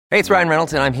Hey, it's Ryan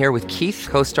Reynolds, and I'm here with Keith,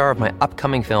 co-star of my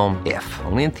upcoming film, If,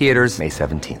 only in theaters May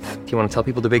 17th. Do you want to tell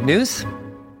people the big news?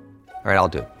 All right, I'll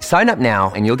do it. Sign up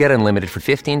now and you'll get unlimited for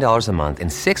 $15 a month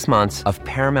and 6 months of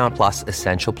Paramount Plus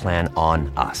Essential Plan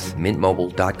on us.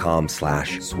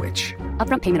 MintMobile.com/switch.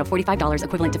 Upfront payment of $45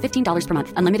 equivalent to $15 per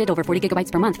month. Unlimited over 40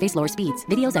 gigabytes per month. Face lower speeds.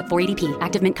 Videos at 480p.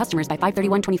 Active Mint customers by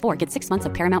 531.24 get 6 months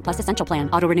of Paramount Plus Essential Plan.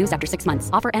 Auto renews after 6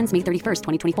 months. Offer ends May 31st,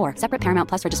 2024. Separate Paramount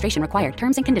Plus registration required.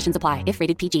 Terms and conditions apply if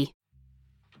rated PG.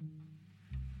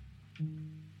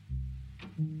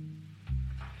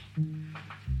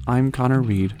 I'm Connor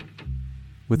Reid,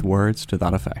 with words to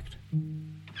that effect.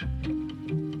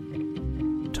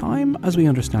 Time, as we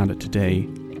understand it today,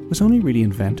 was only really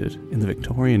invented in the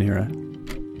Victorian era.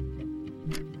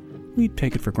 We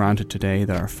take it for granted today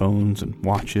that our phones and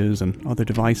watches and other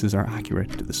devices are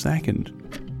accurate to the second.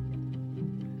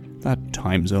 That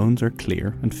time zones are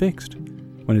clear and fixed.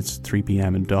 When it's 3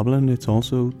 p.m. in Dublin, it's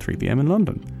also 3 p.m. in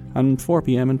London, and 4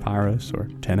 p.m. in Paris or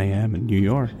 10 a.m. in New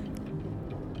York.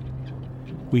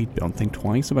 We don't think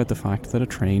twice about the fact that a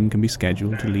train can be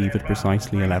scheduled to leave at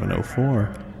precisely 11:04,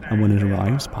 and when it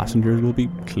arrives, passengers will be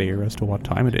clear as to what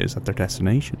time it is at their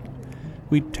destination.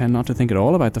 We tend not to think at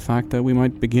all about the fact that we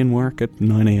might begin work at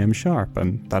 9 a.m. sharp,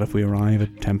 and that if we arrive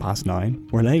at 9:10,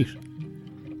 we're late.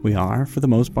 We are, for the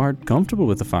most part, comfortable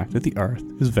with the fact that the Earth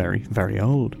is very, very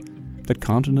old, that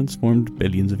continents formed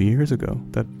billions of years ago,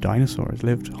 that dinosaurs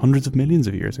lived hundreds of millions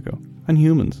of years ago, and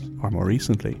humans far more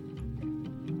recently.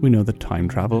 We know that time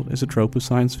travel is a trope of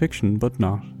science fiction, but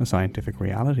not a scientific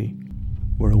reality.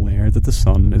 We're aware that the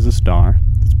sun is a star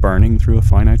that's burning through a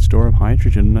finite store of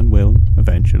hydrogen and will,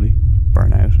 eventually,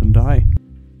 burn out and die.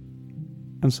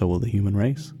 And so will the human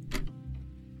race.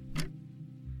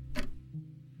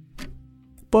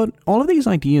 But all of these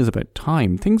ideas about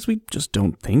time, things we just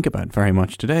don't think about very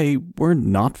much today, were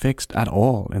not fixed at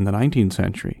all in the 19th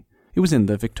century. It was in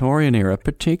the Victorian era,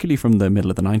 particularly from the middle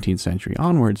of the 19th century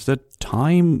onwards, that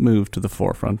time moved to the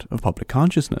forefront of public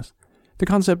consciousness. The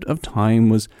concept of time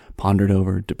was pondered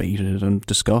over, debated and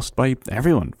discussed by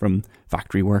everyone, from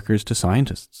factory workers to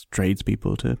scientists,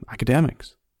 tradespeople to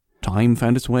academics. Time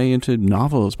found its way into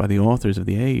novels by the authors of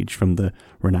the age, from the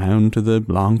renowned to the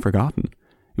long forgotten.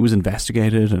 It was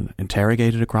investigated and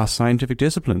interrogated across scientific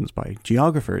disciplines by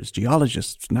geographers,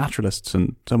 geologists, naturalists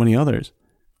and so many others.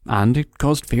 And it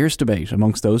caused fierce debate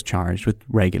amongst those charged with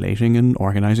regulating and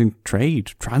organising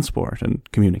trade, transport and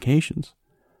communications.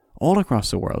 All across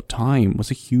the world, time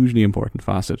was a hugely important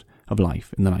facet of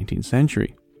life in the 19th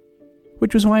century.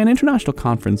 Which was why an international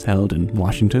conference held in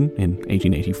Washington in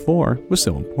 1884 was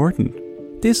so important.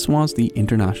 This was the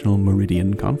International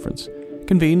Meridian Conference,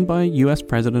 convened by US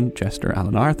President Chester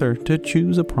Alan Arthur to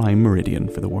choose a prime meridian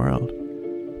for the world.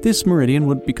 This meridian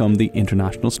would become the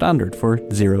international standard for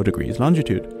 0 degrees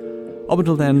longitude. Up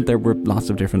until then, there were lots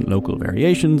of different local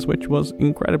variations, which was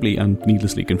incredibly and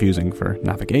needlessly confusing for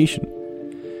navigation.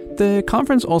 The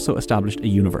conference also established a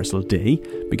universal day,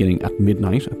 beginning at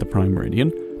midnight at the prime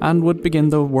meridian, and would begin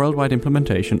the worldwide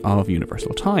implementation of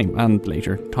universal time, and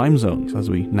later time zones, as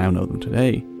we now know them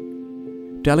today.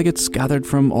 Delegates gathered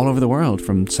from all over the world,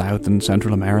 from South and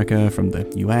Central America, from the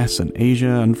US and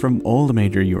Asia, and from all the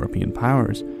major European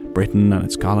powers, Britain and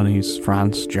its colonies,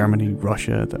 France, Germany,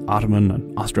 Russia, the Ottoman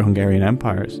and Austro-Hungarian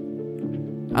empires.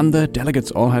 And the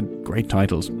delegates all had great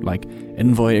titles, like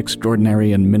Envoy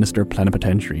Extraordinary and Minister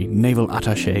Plenipotentiary, Naval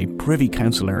Attaché, Privy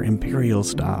Councillor, Imperial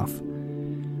Staff.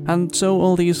 And so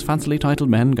all these fancily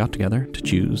titled men got together to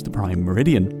choose the prime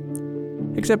meridian.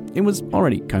 Except it was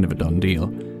already kind of a done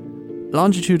deal.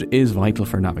 Longitude is vital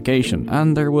for navigation,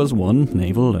 and there was one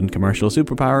naval and commercial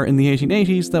superpower in the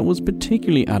 1880s that was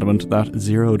particularly adamant that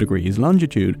 0 degrees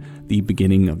longitude, the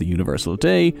beginning of the universal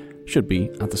day, should be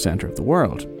at the centre of the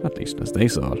world, at least as they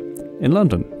saw it, in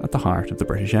London, at the heart of the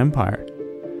British Empire.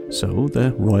 So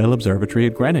the Royal Observatory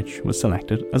at Greenwich was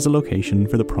selected as the location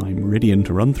for the prime meridian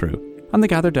to run through, and the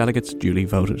gathered delegates duly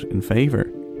voted in favour.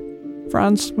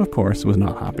 France, of course, was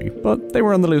not happy, but they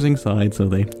were on the losing side, so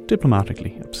they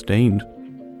diplomatically abstained.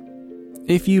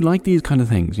 If you like these kind of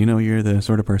things, you know you're the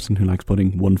sort of person who likes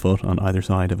putting one foot on either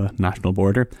side of a national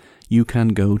border, you can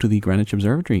go to the Greenwich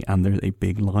Observatory and there's a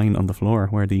big line on the floor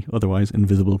where the otherwise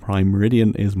invisible prime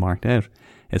meridian is marked out.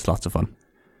 It's lots of fun.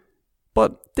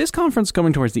 But this conference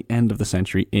coming towards the end of the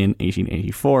century in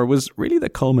 1884 was really the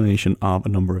culmination of a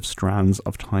number of strands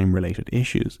of time-related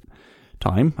issues.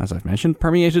 Time, as I've mentioned,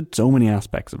 permeated so many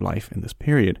aspects of life in this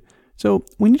period, so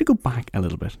we need to go back a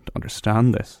little bit to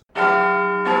understand this.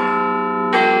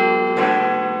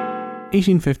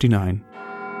 1859.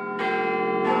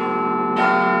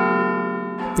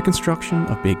 The construction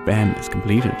of Big Ben is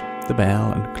completed, the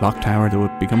bell and clock tower that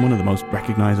would become one of the most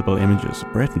recognisable images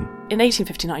of Britain. In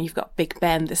 1859, you've got Big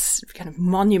Ben, this kind of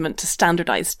monument to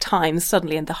standardised time,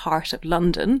 suddenly in the heart of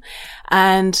London.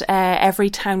 And every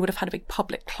town would have had a big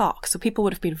public clock. So people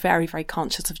would have been very, very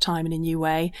conscious of time in a new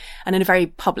way and in a very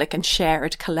public and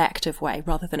shared collective way,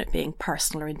 rather than it being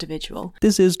personal or individual.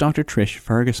 This is Dr. Trish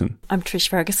Ferguson. I'm Trish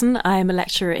Ferguson. I'm a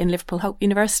lecturer in Liverpool Hope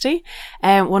University.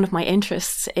 One of my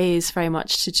interests is very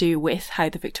much to do with how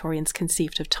the Victorians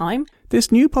conceived of time. This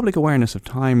new public awareness of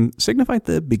time signified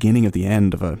the beginning of the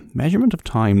end of a measurement of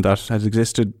time that has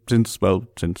existed since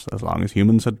as long as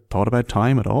humans had thought about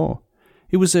time at all.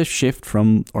 It was a shift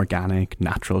from organic,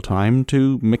 natural time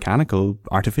to mechanical,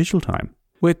 artificial time.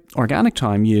 With organic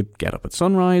time, you get up at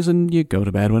sunrise and you go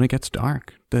to bed when it gets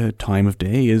dark. The time of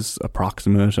day is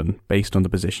approximate and based on the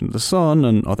position of the sun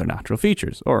and other natural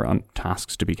features, or on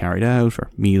tasks to be carried out or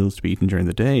meals to be eaten during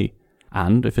the day.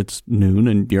 And if it's noon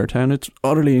in your town, it's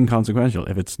utterly inconsequential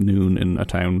if it's noon in a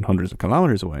town hundreds of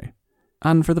kilometres away.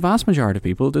 And for the vast majority of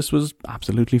people, this was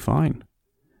absolutely fine.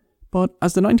 But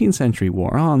as the 19th century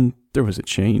wore on, there was a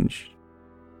change.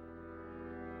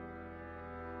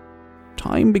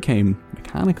 Time became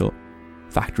mechanical.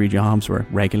 Factory jobs were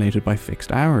regulated by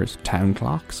fixed hours. Town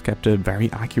clocks kept a very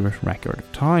accurate record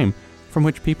of time, from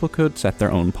which people could set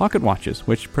their own pocket watches,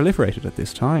 which proliferated at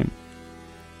this time.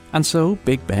 And so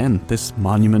Big Ben, this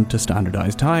monument to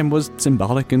standardised time, was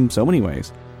symbolic in so many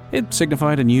ways. It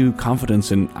signified a new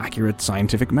confidence in accurate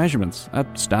scientific measurements, a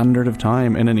standard of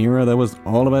time in an era that was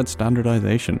all about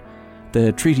standardisation.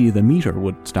 The Treaty of the Metre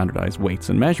would standardise weights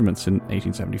and measurements in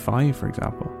 1875, for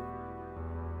example.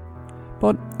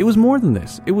 But it was more than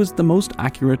this. It was the most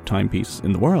accurate timepiece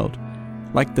in the world.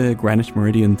 Like the Greenwich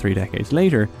Meridian 3 decades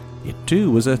later, it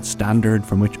too was a standard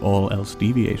from which all else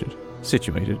deviated,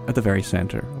 situated at the very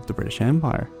centre of the British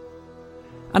Empire.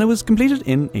 And it was completed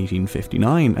in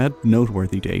 1859, a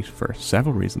noteworthy date for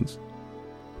several reasons.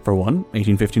 For one,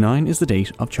 1859 is the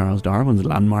date of Charles Darwin's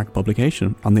landmark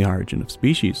publication on the origin of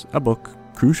species, a book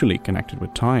crucially connected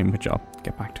with time, which I'll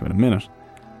get back to in a minute.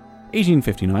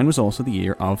 1859 was also the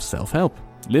year of self-help.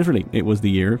 Literally, it was the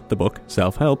year the book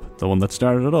Self-Help, the one that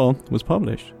started it all, was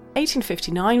published.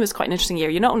 1859 was quite an interesting year.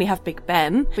 You not only have Big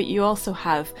Ben, but you also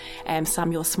have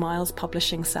Samuel Smiles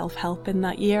publishing Self-Help in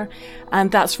that year.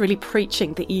 And that's really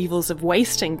preaching the evils of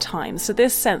wasting time. So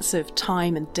this sense of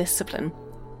time and discipline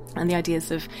and the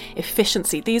ideas of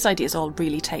efficiency, these ideas all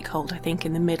really take hold, I think,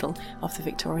 in the middle of the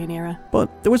Victorian era.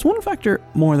 But there was one factor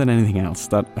more than anything else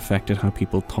that affected how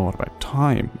people thought about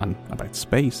time and about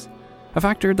space. A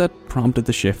factor that prompted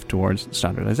the shift towards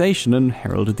standardisation and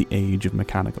heralded the age of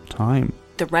mechanical time.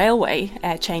 The railway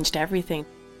changed everything.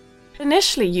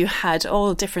 Initially, you had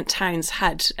all different towns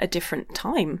had a different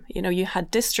time. You know, you had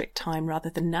district time rather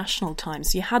than national time.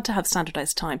 So you had to have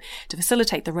standardised time to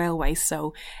facilitate the railway.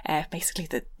 So basically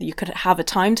that you could have a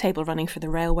timetable running for the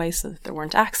railway so that there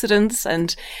weren't accidents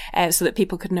and so that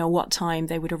people could know what time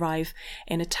they would arrive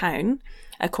in a town.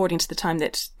 According to the time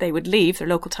that they would leave, their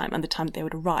local time, and the time that they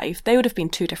would arrive, they would have been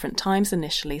two different times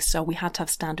initially, so we had to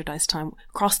have standardised time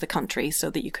across the country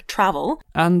so that you could travel.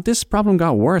 And this problem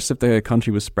got worse if the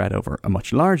country was spread over a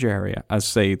much larger area, as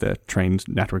say the train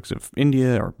networks of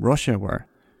India or Russia were.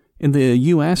 In the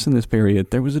US in this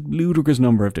period, there was a ludicrous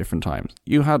number of different times.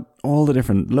 You had all the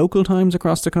different local times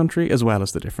across the country, as well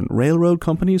as the different railroad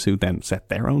companies who then set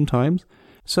their own times.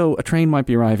 So a train might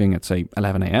be arriving at, say,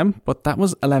 11 a.m, but that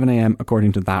was 11 a.m.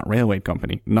 according to that railway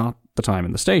company, not the time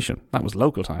in the station. That was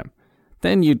local time.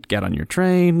 Then you'd get on your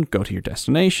train, go to your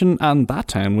destination, and that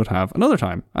town would have another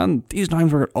time. And these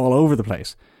times were all over the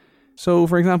place. So,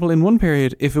 for example, in one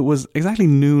period, if it was exactly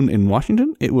noon in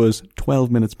Washington, it was 12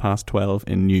 minutes past 12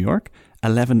 in New York,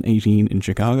 11:18 in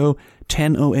Chicago,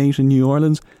 10:08 in New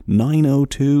Orleans,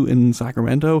 9:02 in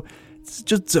Sacramento. It's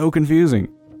just so confusing.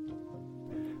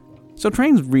 So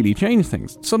trains really changed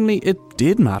things. Suddenly it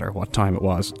did matter what time it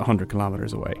was 100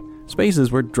 kilometres away.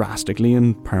 Spaces were drastically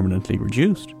and permanently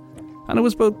reduced. And it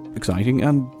was both exciting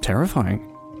and terrifying.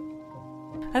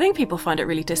 I think people found it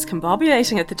really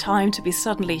discombobulating at the time to be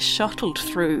suddenly shuttled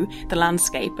through the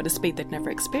landscape at a speed they'd never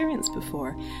experienced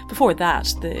before. Before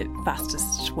that, the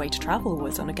fastest way to travel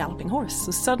was on a galloping horse.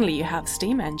 So suddenly you have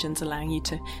steam engines allowing you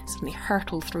to suddenly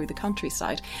hurtle through the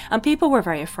countryside. And people were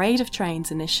very afraid of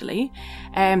trains initially.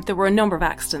 There were a number of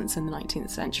accidents in the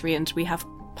 19th century, and we have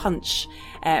Punch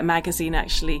magazine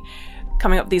actually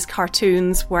coming up with these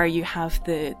cartoons where you have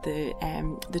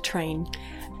the train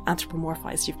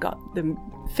anthropomorphized. You've got them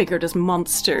figured as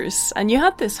monsters. And you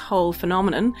had this whole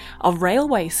phenomenon of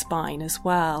railway spine as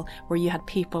well, where you had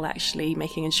people actually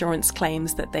making insurance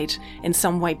claims that they'd in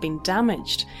some way been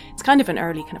damaged. It's kind of an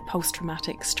early kind of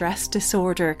post-traumatic stress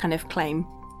disorder kind of claim.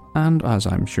 And as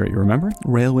I'm sure you remember,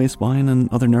 railway spine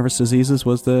and other nervous diseases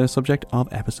was the subject of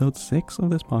episode 6 of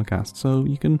this podcast, so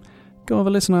you can go have a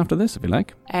listen after this if you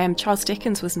like. Charles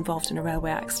Dickens was involved in a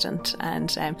railway accident,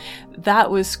 and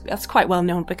that's quite well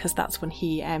known because that's when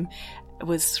he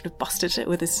was sort of busted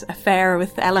with his affair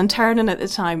with Ellen Ternan at the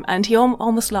time, and he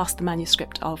almost lost the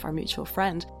manuscript of Our Mutual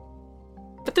Friend.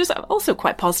 But there's also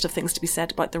quite positive things to be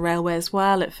said about the railway as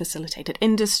well. It facilitated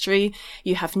industry.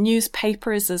 You have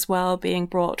newspapers as well being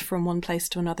brought from one place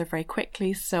to another very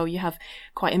quickly. So you have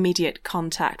quite immediate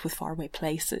contact with faraway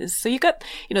places. So you got,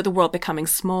 the world becoming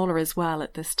smaller as well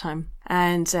at this time.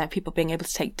 And people being able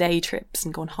to take day trips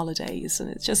and go on holidays. And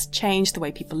it just changed the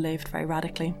way people lived very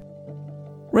radically.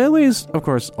 Railways, of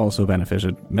course, also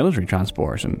benefited military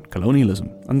transport and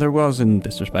colonialism. And there was, in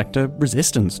this respect, a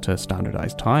resistance to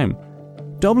standardised time.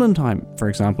 Dublin time, for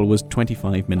example, was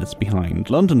 25 minutes behind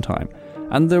London time,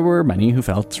 and there were many who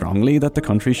felt strongly that the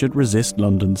country should resist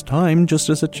London's time just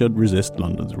as it should resist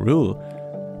London's rule.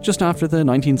 Just after the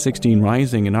 1916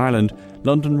 Rising in Ireland,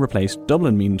 London replaced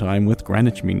Dublin Mean Time with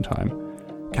Greenwich Mean Time.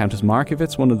 Countess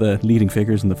Markievicz, one of the leading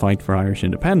figures in the fight for Irish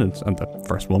independence and the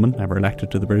first woman ever elected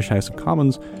to the British House of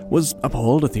Commons, was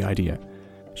appalled at the idea.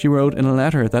 She wrote in a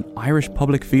letter that Irish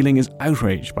public feeling is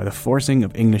outraged by the forcing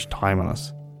of English time on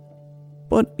us.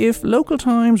 But if local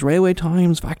times, railway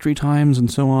times, factory times and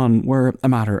so on were a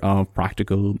matter of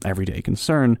practical, everyday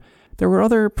concern, there were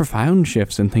other profound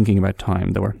shifts in thinking about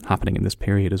time that were happening in this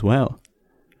period as well.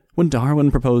 When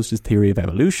Darwin proposed his theory of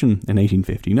evolution in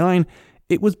 1859,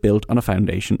 it was built on a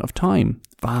foundation of time,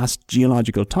 vast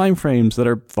geological timeframes that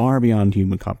are far beyond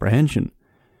human comprehension.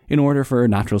 In order for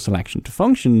natural selection to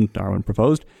function, Darwin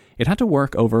proposed, it had to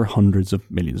work over hundreds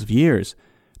of millions of years.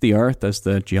 The Earth, as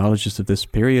the geologists of this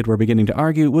period were beginning to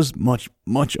argue, was much,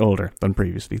 much older than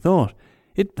previously thought.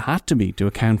 It had to be to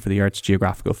account for the Earth's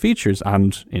geographical features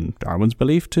and, in Darwin's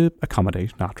belief, to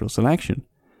accommodate natural selection.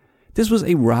 This was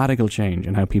a radical change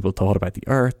in how people thought about the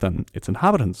Earth and its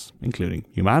inhabitants, including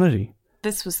humanity.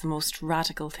 This was the most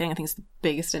radical thing. I think it's the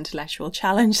biggest intellectual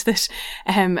challenge that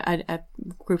a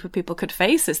group of people could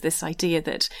face, is this idea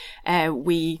that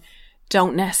we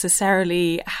don't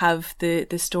necessarily have the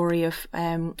story of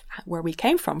where we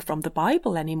came from the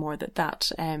Bible anymore,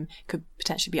 that could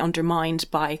potentially be undermined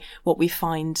by what we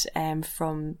find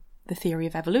from the theory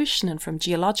of evolution and from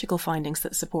geological findings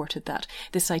that supported that.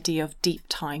 This idea of deep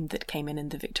time that came in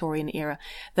the Victorian era,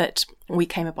 that we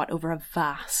came about over a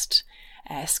vast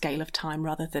scale of time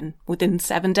rather than within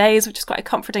 7 days, which is quite a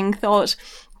comforting thought.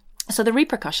 So the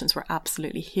repercussions were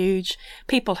absolutely huge.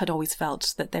 People had always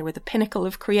felt that they were the pinnacle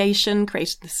of creation,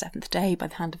 created the seventh day by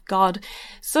the hand of God.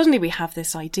 Suddenly we have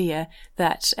this idea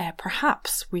that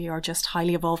perhaps we are just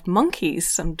highly evolved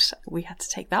monkeys, and we had to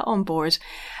take that on board.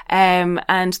 And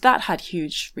that had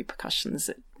huge repercussions.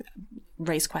 It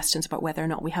raised questions about whether or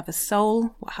not we have a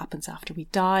soul, what happens after we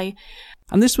die.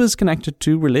 And this was connected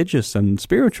to religious and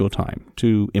spiritual time,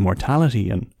 to immortality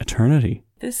and eternity.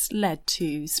 This led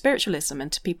to spiritualism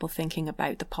and to people thinking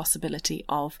about the possibility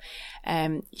of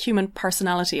human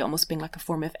personality almost being like a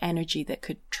form of energy that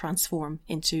could transform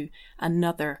into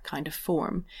another kind of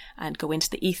form and go into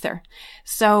the ether.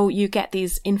 So you get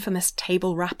these infamous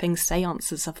table rapping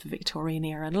seances of the Victorian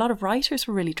era, and a lot of writers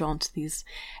were really drawn to these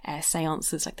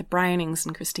seances, like the Brownings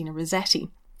and Christina Rossetti,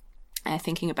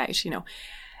 thinking about,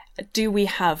 do we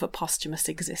have a posthumous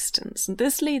existence? And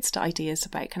this leads to ideas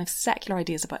about kind of secular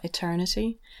ideas about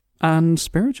eternity. And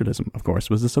spiritualism, of course,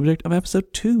 was the subject of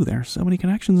episode 2. There are so many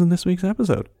connections in this week's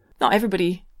episode. Not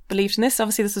everybody believed in this.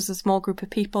 Obviously, this was a small group of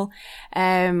people.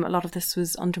 A lot of this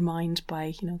was undermined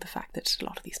by, the fact that a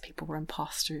lot of these people were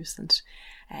imposters and,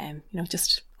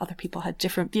 just other people had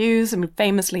different views. I mean,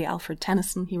 famously, Alfred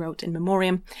Tennyson, he wrote In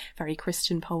Memoriam, very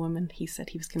Christian poem, and he said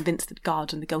he was convinced that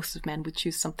God and the ghosts of men would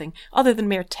choose something other than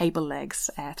mere table legs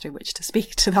through which to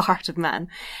speak to the heart of man.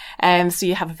 So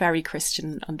you have a very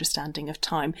Christian understanding of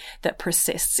time that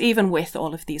persists, even with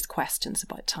all of these questions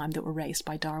about time that were raised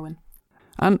by Darwin.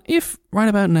 And if right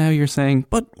about now you're saying,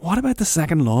 but what about the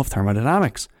second law of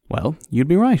thermodynamics? Well, you'd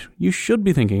be right. You should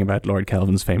be thinking about Lord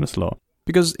Kelvin's famous law.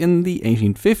 Because in the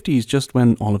 1850s, just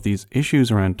when all of these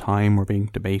issues around time were being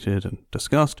debated and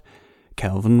discussed,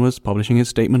 Kelvin was publishing his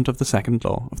statement of the second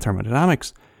law of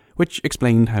thermodynamics, which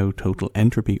explained how total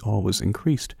entropy always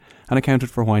increased and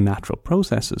accounted for why natural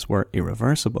processes were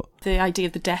irreversible. The idea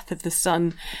of the death of the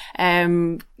sun,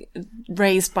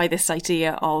 raised by this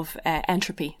idea of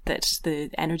entropy, that the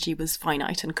energy was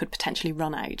finite and could potentially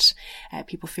run out.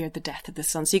 People feared the death of the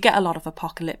sun. So you get a lot of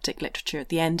apocalyptic literature at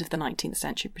the end of the 19th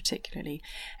century, particularly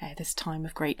this time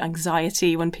of great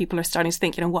anxiety when people are starting to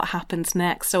think, what happens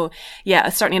next? So yeah,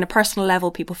 certainly on a personal level,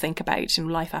 people think about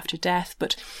life after death,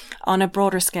 but on a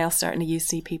broader scale, certainly you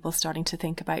see people starting to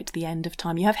think about the end of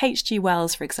time. You have H.G.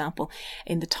 Wells, for example,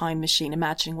 in The Time Machine,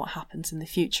 imagining what happens in the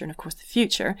future. And of course, the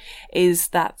future is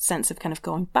that sense of kind of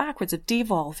going backwards, of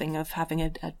devolving, of having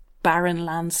a barren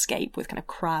landscape with kind of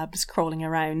crabs crawling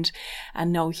around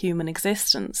and no human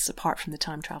existence apart from the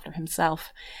time traveller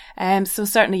himself. So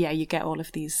certainly, yeah, you get all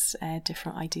of these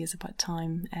different ideas about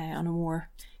time on a more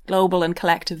global and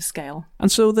collective scale.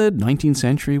 And so the 19th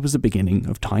century was the beginning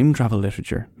of time travel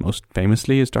literature, most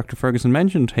famously, as Dr. Ferguson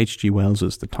mentioned, H.G.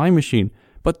 Wells's The Time Machine,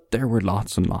 but there were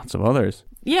lots and lots of others.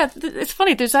 Yeah, it's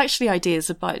funny, there's actually ideas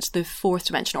about the fourth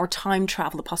dimension or time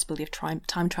travel, the possibility of time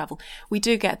travel. We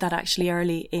do get that actually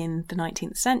early in the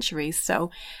 19th century. So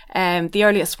the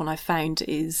earliest one I found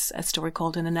is a story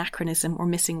called An Anachronism or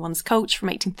Missing One's Coach from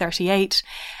 1838,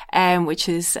 which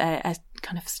is a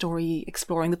kind of story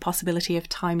exploring the possibility of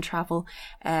time travel,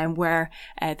 where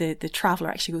the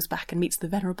traveller actually goes back and meets the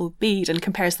Venerable Bede and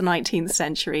compares the 19th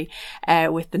century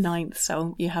with the 9th.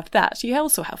 So you have that. You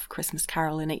also have Christmas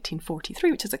Carol in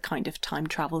 1843, which is a kind of time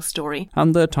travel story.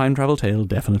 And the time travel tale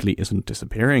definitely isn't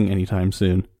disappearing anytime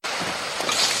soon.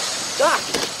 Doc!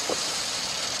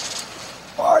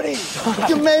 Marty!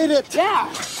 You made it!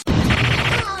 Yeah!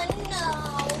 Oh,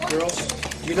 no! Girls,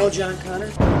 do you know John Connor?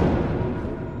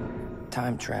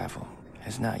 Time travel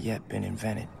has not yet been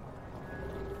invented,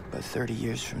 but 30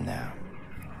 years from now,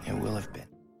 it will have been.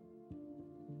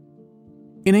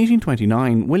 In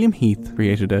 1829, William Heath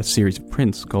created a series of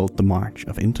prints called The March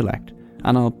of Intellect,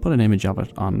 and I'll put an image of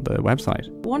it on the website.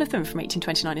 One of them from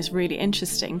 1829 is really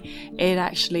interesting. It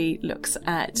actually looks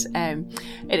at,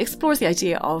 it explores the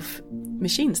idea of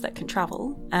machines that can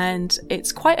travel, and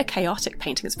it's quite a chaotic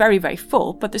painting. It's very, very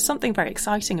full, but there's something very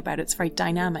exciting about it. It's very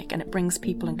dynamic and it brings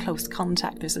people in close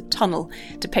contact. There's a tunnel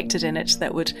depicted in it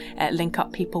that would link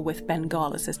up people with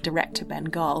Bengal. It says direct to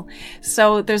Bengal.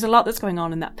 So there's a lot that's going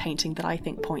on in that painting that I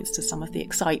think points to some of the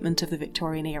excitement of the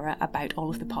Victorian era about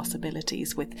all of the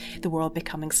possibilities with the world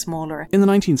becoming smaller. In the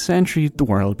 19th century, the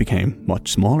world became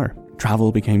much smaller.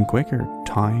 Travel became quicker.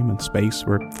 Time and space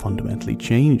were fundamentally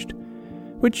changed.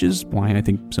 Which is why I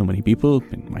think so many people,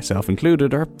 myself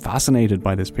included, are fascinated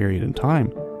by this period in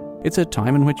time. It's a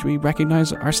time in which we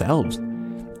recognise ourselves.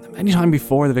 Any time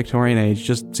before the Victorian age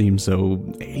just seems so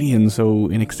alien, so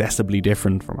inaccessibly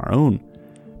different from our own.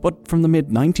 But from the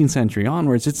mid-19th century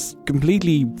onwards, it's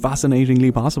completely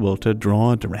fascinatingly possible to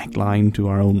draw a direct line to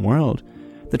our own world.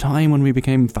 The time when we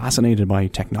became fascinated by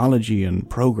technology and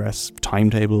progress,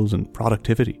 timetables and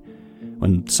productivity.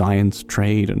 When science,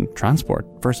 trade and transport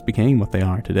first became what they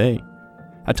are today.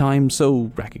 A time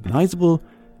so recognisable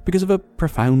because of a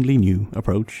profoundly new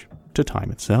approach to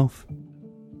time itself.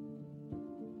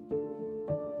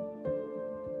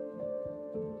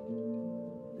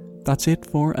 That's it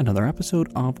for another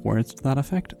episode of Words to That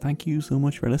Effect. Thank you so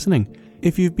much for listening.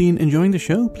 If you've been enjoying the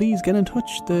show, please get in touch.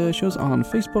 The show's on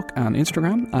Facebook and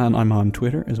Instagram, and I'm on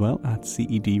Twitter as well at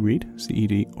CEDReid,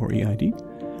 CED or EID.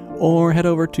 Or head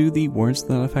over to the Words to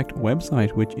That Effect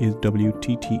website, which is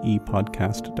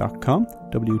WTTEpodcast.com,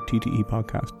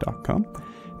 WTTEpodcast.com.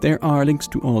 There are links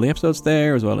to all the episodes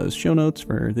there, as well as show notes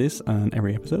for this and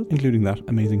every episode, including that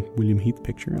amazing William Heath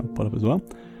picture I'll put up as well.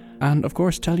 And of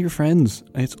course, tell your friends.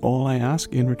 It's all I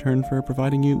ask in return for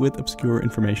providing you with obscure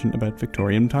information about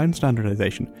Victorian time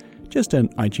standardization. Just an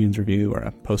iTunes review or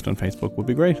a post on Facebook would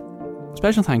be great.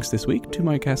 Special thanks this week to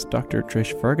my guest, Dr.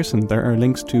 Trish Ferguson. There are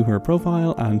links to her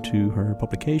profile and to her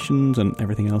publications and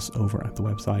everything else over at the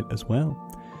website as well.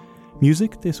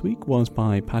 Music this week was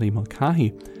by Paddy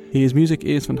Mulcahy. His music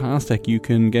is fantastic. You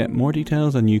can get more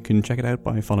details and you can check it out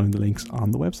by following the links on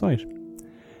the website.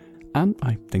 And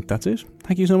I think that's it.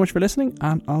 Thank you so much for listening,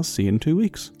 and I'll see you in 2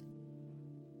 weeks.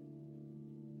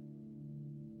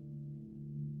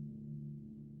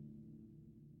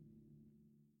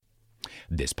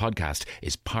 This podcast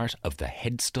is part of the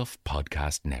Headstuff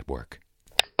Podcast Network.